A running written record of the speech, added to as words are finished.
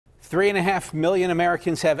3.5 million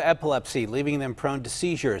Americans have epilepsy, leaving them prone to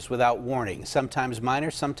seizures without warning, sometimes minor,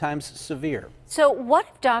 sometimes severe. So what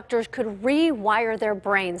if doctors could rewire their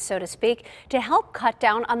brains, so to speak, to help cut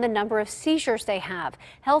down on the number of seizures they have?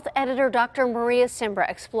 Health editor Dr. Maria Simbra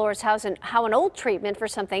explores how an old treatment for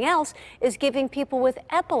something else is giving people with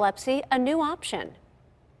epilepsy a new option.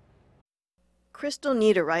 Crystal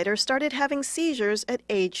Niederreiter started having seizures at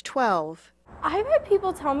age 12. I've had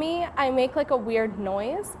people tell me I make like a weird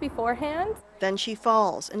noise beforehand. Then she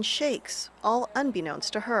falls and shakes, all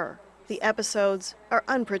unbeknownst to her. The episodes are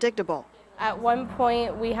unpredictable. At one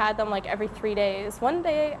point, we had them like every 3 days. One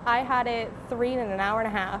day, I had it 3 in an hour and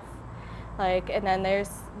a half. And then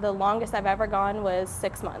there's the longest I've ever gone was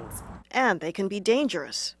 6 months. And they can be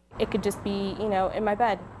dangerous. It could just be, in my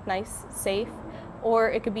bed, nice, safe,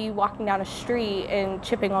 or it could be walking down a street and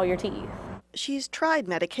chipping all your teeth. She's tried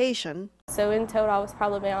medication. So in total, I was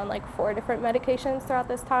probably on like 4 different medications throughout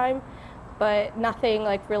this time, but nothing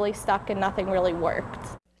really stuck and nothing really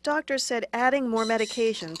worked. Doctors said adding more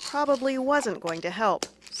medication probably wasn't going to help,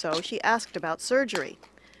 so she asked about surgery.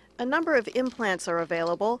 A number of implants are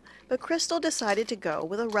available, but Crystal decided to go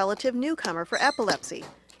with a relative newcomer for epilepsy,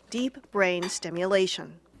 deep brain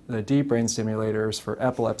stimulation. The deep brain stimulators for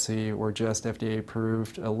epilepsy were just FDA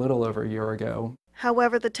approved a little over a year ago.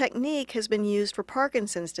 However, the technique has been used for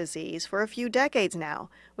Parkinson's disease for a few decades now,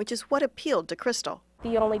 which is what appealed to Crystal.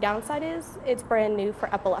 The only downside is it's brand new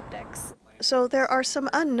for epileptics. So there are some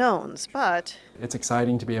unknowns, but it's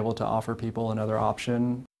exciting to be able to offer people another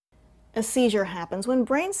option. A seizure happens when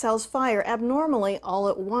brain cells fire abnormally all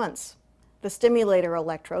at once. The stimulator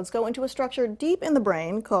electrodes go into a structure deep in the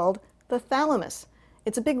brain called the thalamus.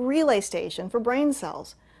 It's a big relay station for brain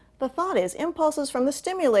cells. The thought is impulses from the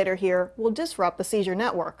stimulator here will disrupt the seizure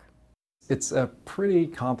network. It's a pretty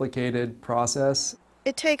complicated process.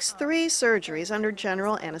 It takes 3 surgeries under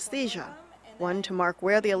general anesthesia. One to mark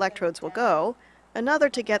where the electrodes will go, another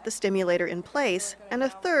to get the stimulator in place, and a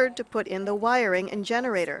third to put in the wiring and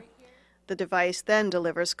generator. The device then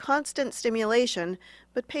delivers constant stimulation,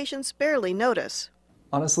 but patients barely notice.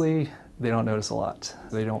 Honestly, they don't notice a lot.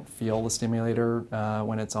 They don't feel the stimulator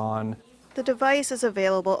when it's on. The device is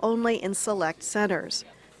available only in select centers.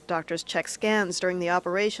 Doctors check scans during the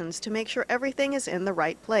operations to make sure everything is in the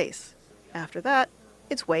right place. After that,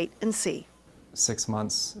 it's wait and see. 6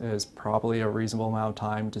 months is probably a reasonable amount of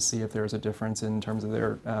time to see if there's a difference in terms of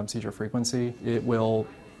their seizure frequency. It will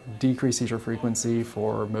decrease seizure frequency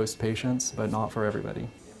for most patients, but not for everybody.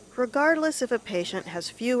 Regardless if a patient has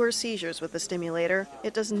fewer seizures with the stimulator,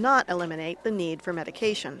 it does not eliminate the need for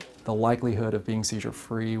medication. The likelihood of being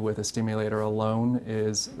seizure-free with a stimulator alone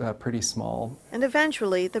is pretty small. And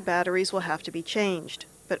eventually, the batteries will have to be changed.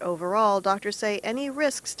 But overall, doctors say any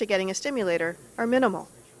risks to getting a stimulator are minimal.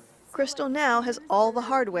 Crystal now has all the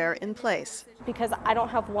hardware in place. Because I don't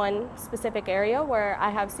have one specific area where I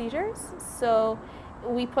have seizures, so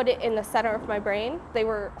we put it in the center of my brain. They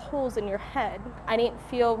were holes in your head. I didn't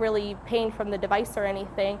feel really pain from the device or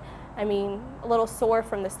anything. I mean, a little sore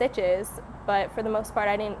from the stitches, but for the most part,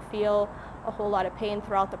 I didn't feel a whole lot of pain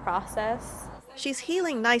throughout the process. She's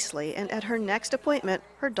healing nicely, and at her next appointment,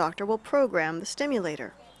 her doctor will program the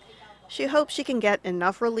stimulator. She hopes she can get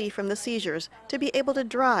enough relief from the seizures to be able to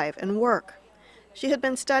drive and work. She had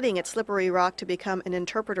been studying at Slippery Rock to become an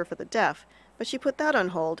interpreter for the deaf, but she put that on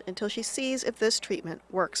hold until she sees if this treatment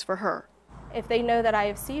works for her. If they know that I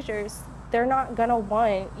have seizures, they're not going to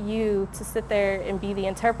want you to sit there and be the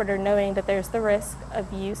interpreter knowing that there's the risk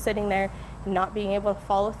of you sitting there and not being able to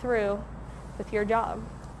follow through with your job.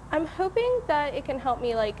 I'm hoping that it can help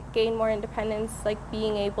me gain more independence,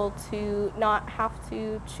 being able to not have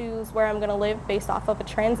to choose where I'm going to live based off of a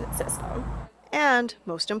transit system. And,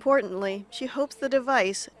 most importantly, she hopes the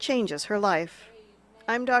device changes her life.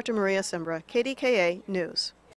 I'm Dr. Maria Simbra, KDKA News.